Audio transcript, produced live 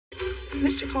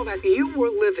Mr. Kovac, you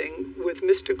were living with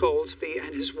Mr. Goldsby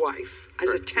and his wife as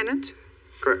a tenant?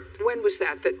 Correct. When was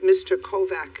that Mr.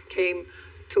 Kovac came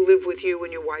to live with you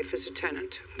and your wife as a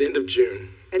tenant? The end of June.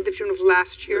 End of June of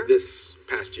last year? This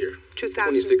past year.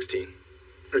 2016.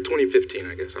 Or 2015,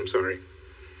 I guess. I'm sorry.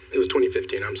 It was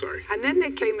 2015. I'm sorry. And then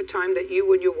there came a time that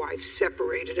you and your wife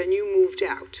separated and you moved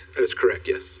out. That is correct,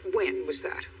 yes. When was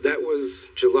that? That was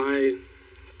July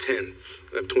 10th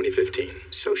of 2015.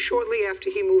 So shortly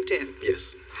after he moved in?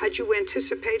 Yes. Had you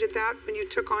anticipated that when you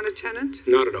took on a tenant?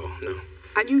 Not at all, no.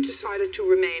 And you decided to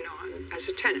remain on as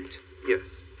a tenant?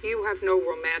 Yes. You have no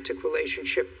romantic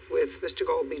relationship with Mr.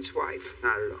 Goldsby's wife?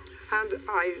 Not at all. And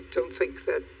I don't think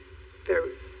that there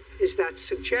is that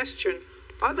suggestion,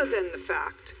 other than the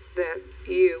fact that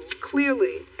you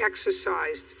clearly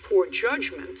exercised poor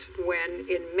judgment when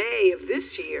in May of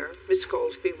this year, Miss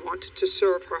Goldsby wanted to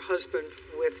serve her husband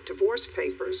with divorce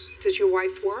papers. Does your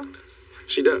wife work?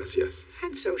 She does, yes.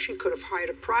 And so she could have hired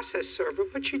a process server,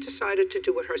 but she decided to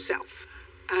do it herself.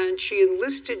 And she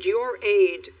enlisted your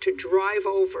aid to drive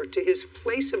over to his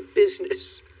place of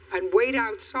business and wait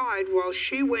outside while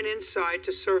she went inside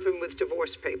to serve him with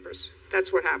divorce papers.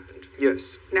 That's what happened.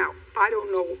 Yes. Now, I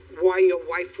don't know why your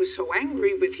wife was so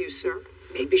angry with you, sir.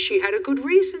 Maybe she had a good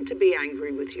reason to be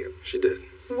angry with you. She did.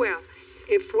 Well,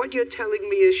 if what you're telling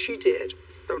me is she did,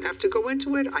 don't have to go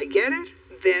into it, I get it,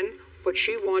 then what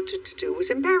she wanted to do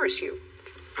was embarrass you.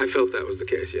 I felt that was the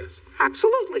case, yes.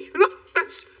 Absolutely.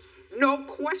 That's no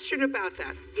question about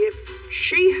that. If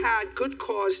she had good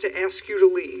cause to ask you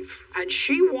to leave, and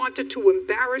she wanted to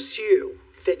embarrass you,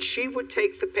 then she would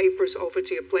take the papers over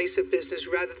to your place of business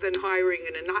rather than hiring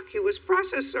an innocuous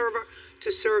process server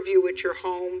to serve you at your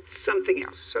home, something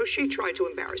else. So she tried to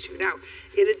embarrass you. Now,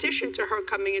 in addition to her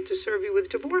coming in to serve you with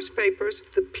divorce papers,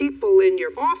 the people in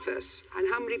your office,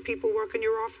 and how many people work in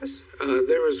your office?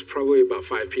 There was probably about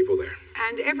 5 people there.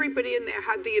 And everybody in there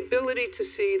had the ability to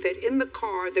see that in the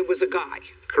car there was a guy.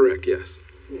 Correct, yes.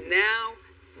 Now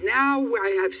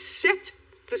I have set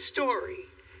the story.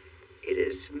 It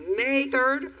is May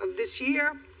 3rd of this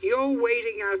year. You're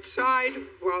waiting outside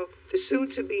while the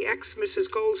soon-to-be ex-Mrs.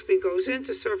 Goldsby goes in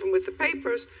to serve him with the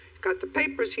papers. Got the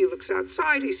papers, he looks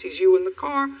outside, he sees you in the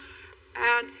car,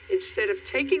 and instead of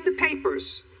taking the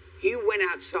papers, you went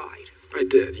outside. I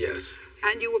did, yes.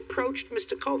 And you approached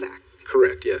Mr. Kovac.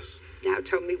 Correct, yes. Now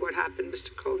tell me what happened, Mr.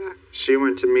 Kovac. She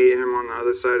went to meet him on the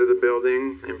other side of the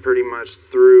building and pretty much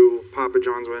through Papa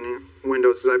John's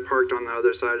windows, as I parked on the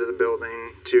other side of the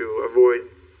building to avoid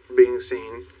being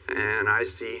seen. And I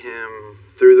see him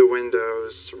through the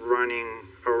windows running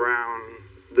around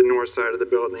the north side of the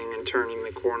building and turning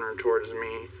the corner towards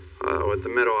me with the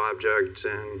metal object.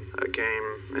 And I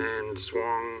came and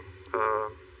swung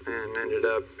and ended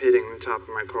up hitting the top of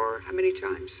my car. How many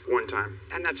times? 1 time.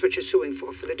 And that's what you're suing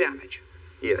for the damage?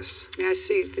 Yes. May I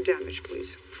see the damage,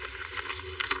 please?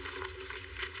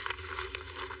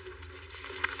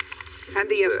 And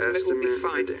the estimate will be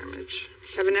fine. The damage.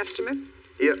 Have an estimate?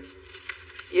 Yep.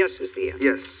 Yes is the answer.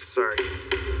 Yes, sorry.